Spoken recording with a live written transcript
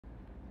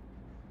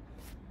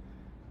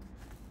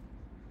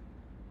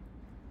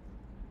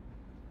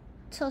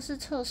测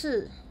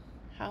试。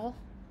好。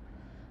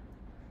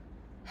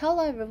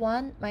Hello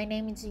everyone, my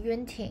name is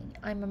Yun-Ting.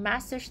 I'm a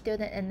master's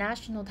student at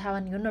National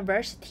Taiwan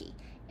University,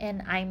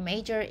 and I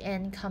major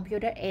in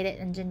computer-aided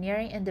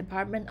engineering and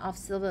Department of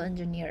Civil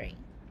Engineering.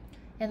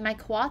 And my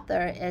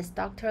co-author is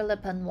Dr.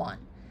 Lipan Wan.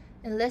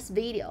 In this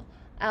video,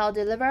 I'll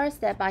deliver a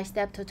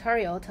step-by-step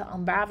tutorial to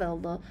unravel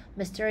the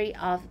mystery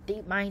of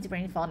DeepMind's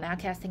rainfall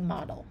nowcasting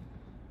model.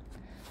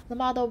 The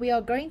model we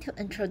are going to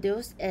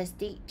introduce is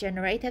the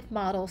generative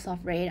models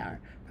of radar,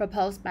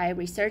 proposed by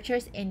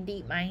researchers in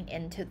DeepMind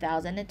in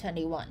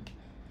 2021.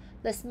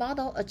 This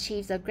model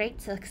achieves a great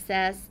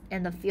success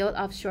in the field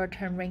of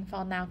short-term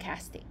rainfall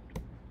nowcasting.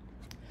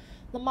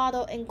 The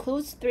model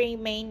includes three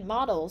main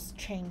models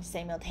trained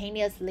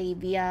simultaneously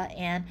via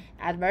an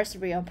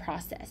adversarial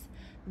process.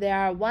 There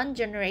are one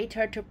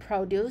generator to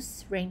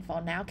produce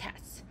rainfall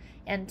nowcasts,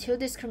 and two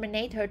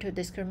discriminators to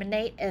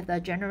discriminate if the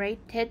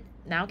generated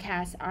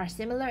nowcasts are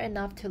similar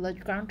enough to the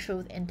ground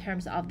truth in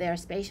terms of their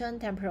spatial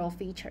and temporal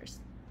features.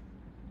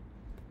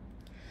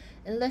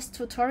 In this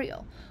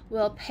tutorial,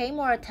 we'll pay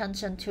more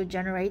attention to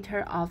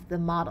generator of the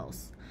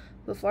models.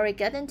 Before we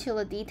get into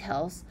the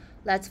details,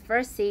 let's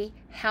first see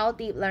how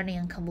deep learning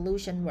and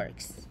convolution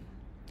works.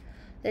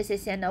 This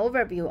is an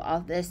overview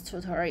of this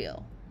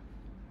tutorial.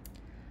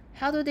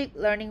 How do deep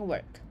learning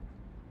work?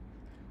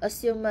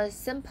 Assume a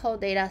simple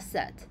data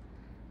set.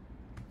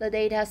 The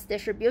data's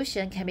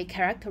distribution can be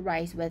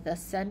characterized with a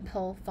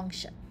simple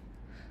function.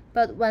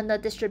 But when the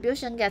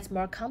distribution gets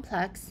more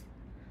complex,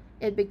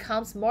 it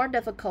becomes more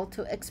difficult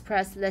to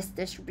express this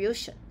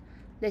distribution.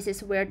 This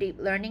is where deep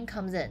learning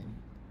comes in.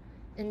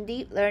 In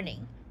deep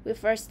learning, we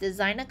first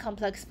design a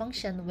complex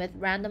function with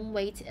random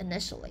weights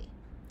initially.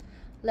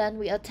 Then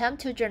we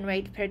attempt to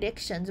generate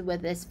predictions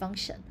with this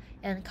function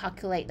and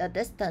calculate the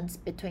distance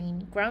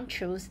between ground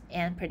truth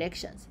and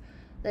predictions.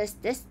 This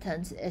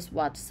distance is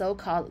what's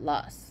so-called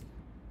loss.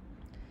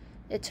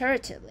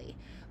 Iteratively,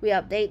 we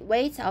update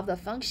weights of the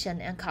function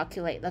and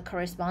calculate the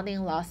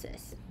corresponding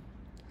losses.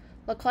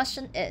 The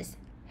question is,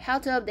 how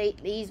to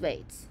update these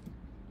weights?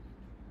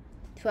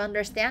 To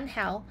understand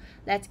how,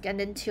 let's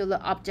get into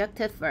the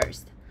objective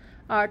first.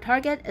 Our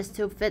target is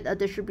to fit a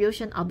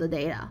distribution of the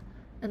data.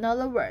 In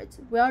other words,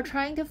 we are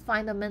trying to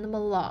find the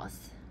minimal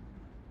loss.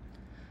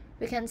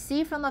 We can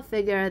see from the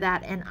figure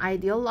that an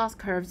ideal loss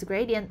curve's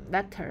gradient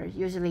vector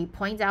usually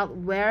points out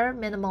where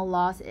minimal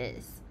loss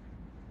is.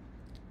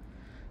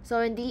 So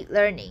in deep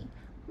learning,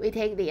 we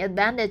take the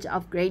advantage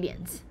of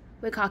gradients.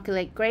 We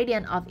calculate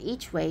gradient of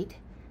each weight,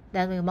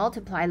 then we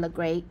multiply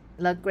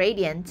the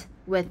gradient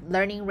with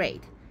learning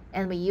rate,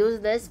 and we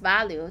use this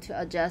value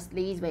to adjust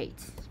these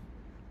weights.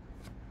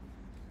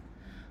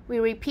 We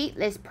repeat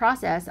this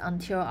process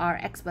until our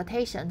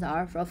expectations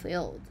are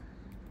fulfilled.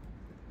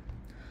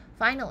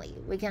 Finally,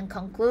 we can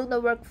conclude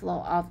the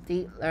workflow of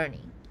deep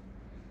learning.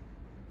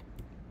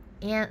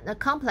 And the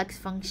complex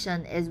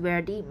function is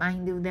where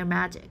DeepMind do their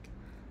magic.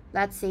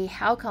 Let's see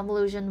how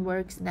convolution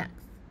works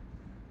next.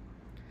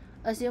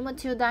 Assume a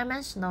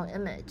two-dimensional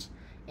image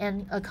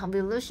and a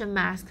convolution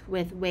mask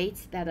with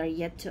weights that are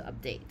yet to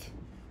update.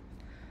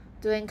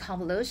 Doing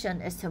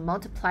convolution is to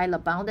multiply the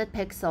bounded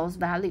pixels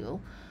value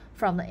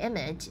from the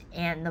image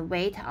and the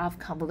weight of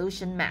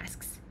convolution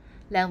masks.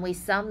 Then we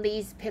sum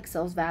these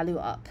pixels value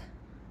up.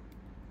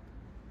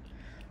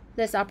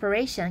 This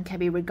operation can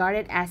be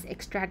regarded as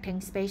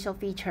extracting spatial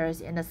features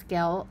in a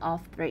scale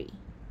of 3.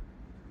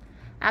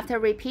 After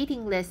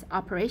repeating this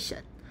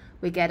operation,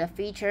 we get a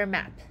feature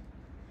map.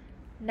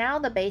 Now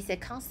the basic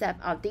concept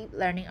of deep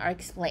learning are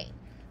explained.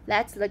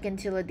 Let's look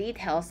into the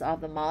details of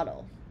the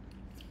model.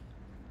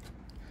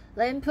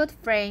 The input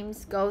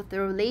frames go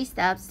through these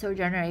steps to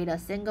generate a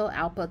single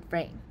output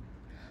frame.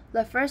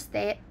 The first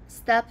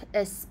step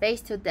is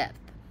space to depth.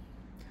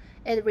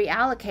 It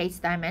reallocates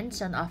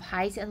dimension of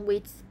height and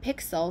width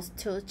pixels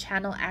to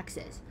channel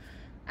axis.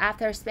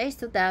 After space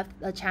to depth,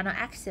 the channel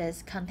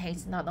axis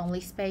contains not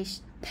only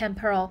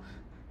temporal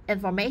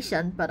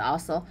information but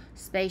also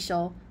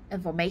spatial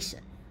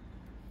information.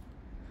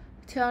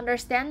 To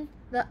understand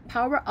the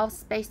power of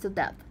space to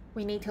depth,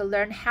 we need to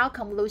learn how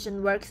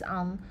convolution works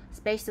on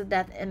space to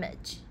depth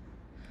image.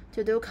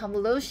 To do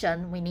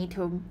convolution, we need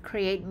to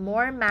create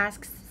more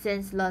masks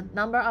since the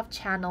number of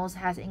channels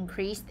has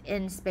increased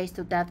in space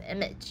to depth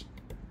image.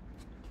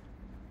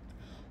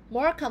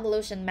 More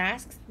convolution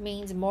masks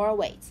means more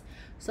weights,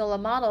 so the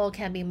model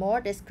can be more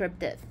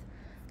descriptive.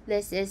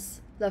 This is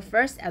the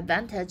first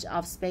advantage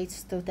of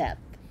space to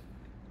depth.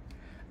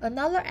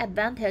 Another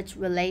advantage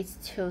relates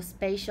to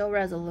spatial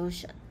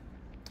resolution.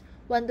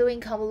 When doing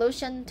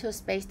convolution to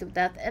space to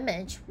depth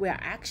image, we are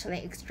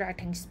actually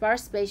extracting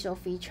sparse spatial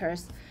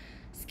features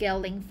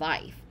scaling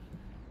 5.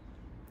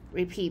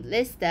 Repeat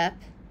this step,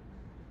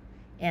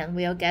 and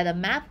we'll get a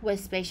map with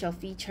spatial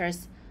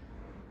features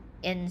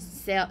in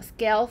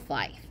scale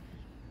 5.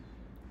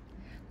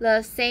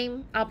 The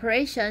same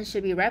operation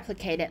should be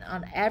replicated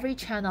on every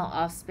channel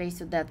of space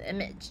to depth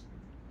image.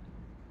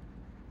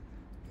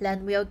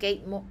 Then we'll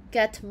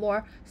get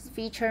more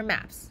feature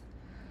maps.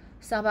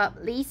 Sum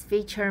up these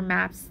feature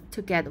maps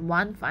to get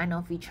one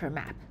final feature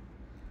map.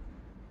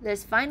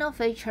 This final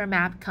feature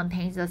map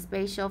contains the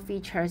spatial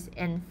features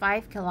in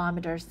 5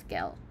 km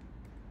scale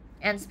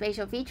and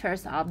spatial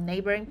features of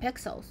neighboring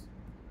pixels.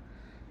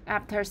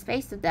 After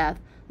space to depth,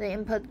 the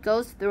input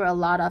goes through a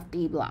lot of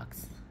D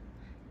blocks.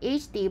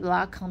 Each D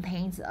block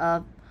contains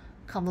a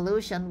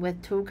convolution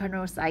with 2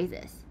 kernel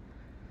sizes.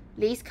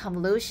 These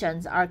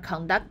convolutions are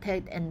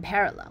conducted in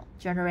parallel,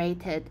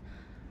 generated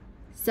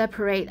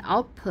separate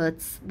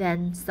outputs,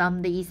 then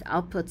sum these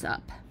outputs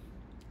up.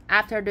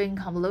 After doing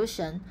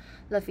convolution,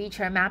 the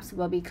feature maps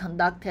will be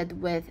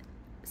conducted with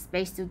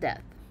space to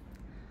depth.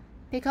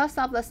 Because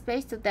of the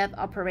space to depth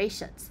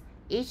operations,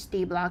 each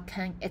D block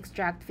can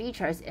extract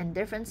features in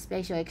different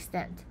spatial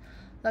extent.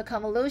 The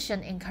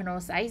convolution in kernel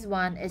size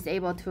 1 is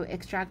able to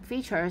extract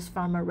features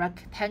from a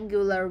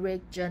rectangular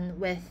region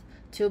with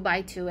 2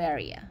 by 2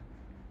 area.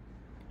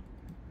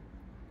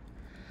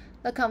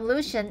 The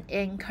convolution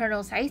in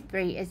kernel size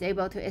 3 is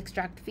able to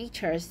extract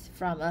features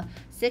from a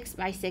 6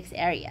 by 6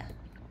 area.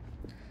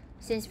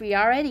 Since we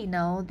already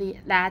know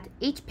that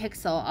each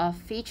pixel of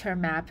feature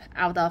map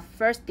out of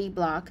first D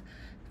block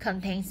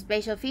contains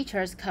spatial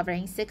features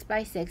covering 6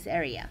 by 6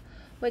 area,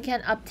 we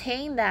can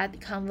obtain that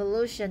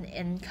convolution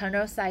in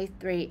kernel size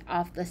 3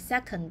 of the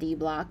second D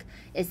block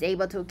is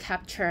able to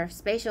capture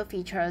spatial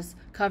features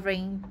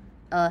covering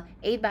a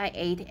 8 by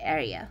 8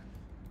 area.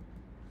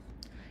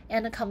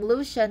 And the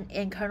convolution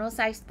in kernel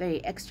size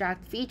 3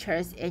 extract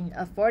features in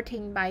a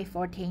 14 by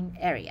 14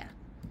 area.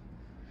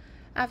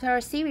 After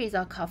a series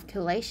of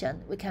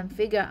calculations, we can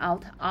figure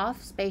out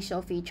of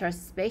spatial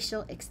features'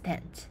 spatial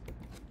extent.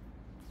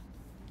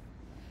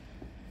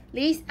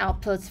 These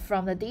outputs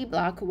from the D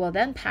block will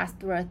then pass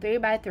through a 3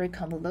 by 3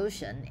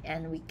 convolution,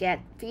 and we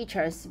get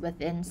features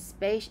within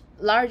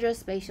larger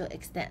spatial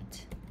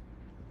extent.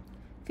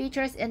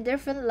 Features in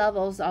different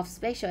levels of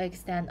spatial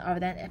extent are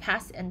then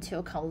passed into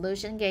a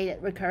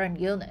convolution-gated recurrent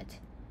unit.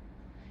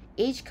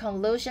 Each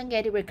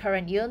convolution-gated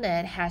recurrent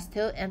unit has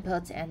 2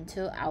 inputs and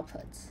 2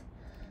 outputs.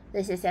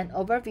 This is an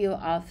overview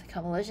of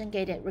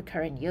convolution-gated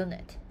recurrent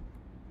unit.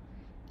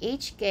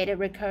 Each gated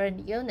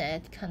recurrent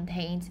unit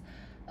contains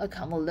a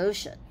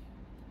convolution.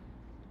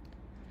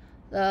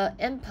 The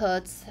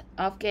inputs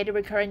of gated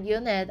recurrent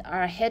unit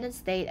are hidden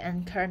state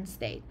and current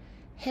state.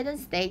 Hidden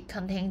state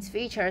contains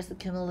features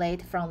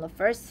accumulated from the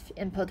first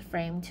input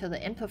frame to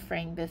the input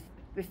frame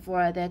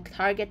before the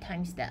target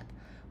time step,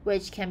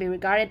 which can be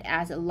regarded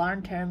as a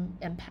long-term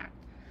impact.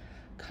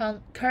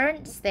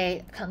 Current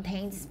state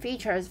contains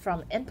features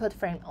from input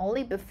frame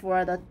only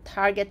before the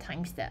target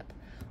time step,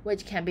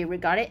 which can be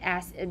regarded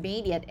as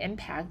immediate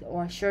impact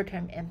or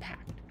short-term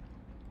impact.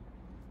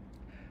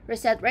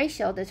 Reset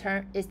ratio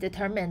is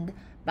determined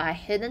by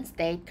hidden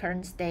state,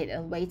 current state,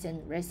 and wait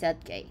and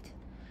reset gate.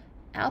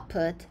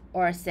 Output,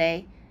 or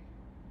say,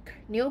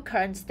 new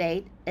current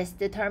state, is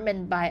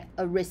determined by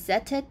a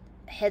resetted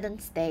hidden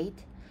state,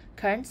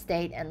 current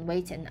state, and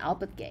wait and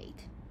output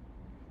gate.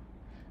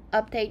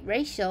 Update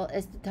ratio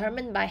is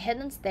determined by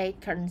hidden state,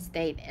 current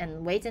state,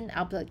 and wait and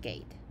output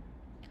gate.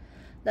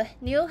 The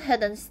new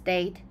hidden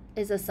state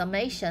is a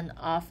summation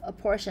of a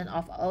portion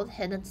of old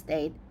hidden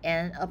state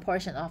and a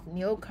portion of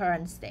new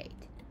current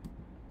state.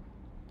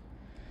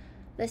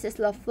 This is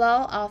the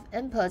flow of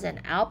inputs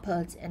and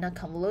outputs in a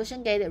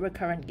convolution-gated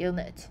recurrent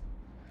unit.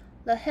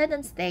 The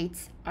hidden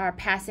states are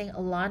passing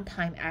along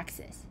time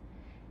axis,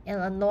 and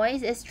the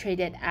noise is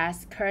treated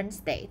as current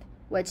state,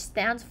 which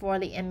stands for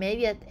the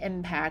immediate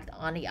impact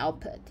on the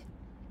output.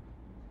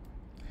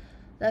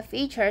 The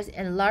features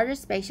in larger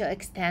spatial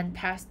extent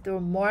pass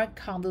through more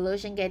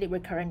convolution-gated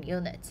recurrent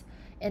units,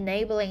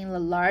 enabling the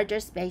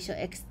larger spatial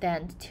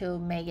extent to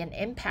make an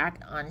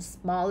impact on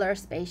smaller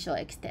spatial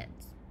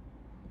extents.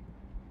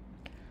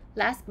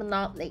 Last but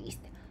not least,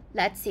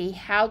 let's see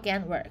how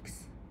GAN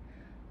works.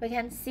 We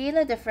can see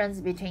the difference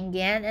between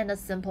GAN and a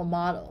simple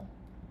model.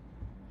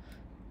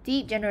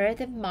 Deep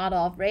generative model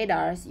of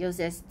radars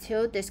uses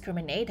 2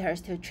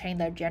 discriminators to train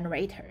the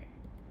generator.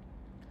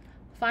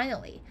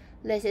 Finally,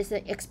 this is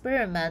the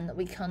experiment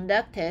we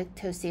conducted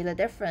to see the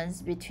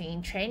difference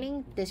between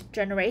training this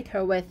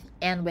generator with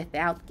and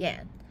without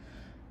GAN.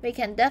 We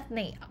can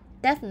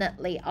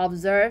definitely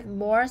observe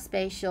more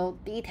spatial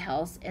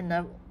details in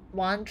the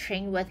one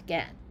trained with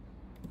GAN.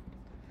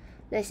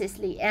 This is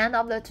the end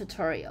of the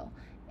tutorial,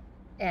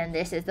 and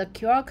this is the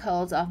QR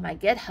codes of my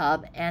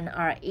GitHub and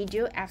our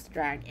edu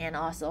abstract and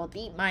also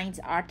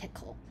DeepMind's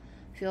article.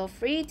 Feel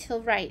free to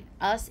write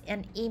us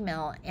an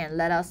email and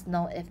let us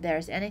know if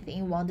there's anything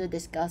you want to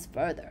discuss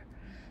further.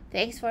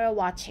 Thanks for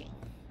watching.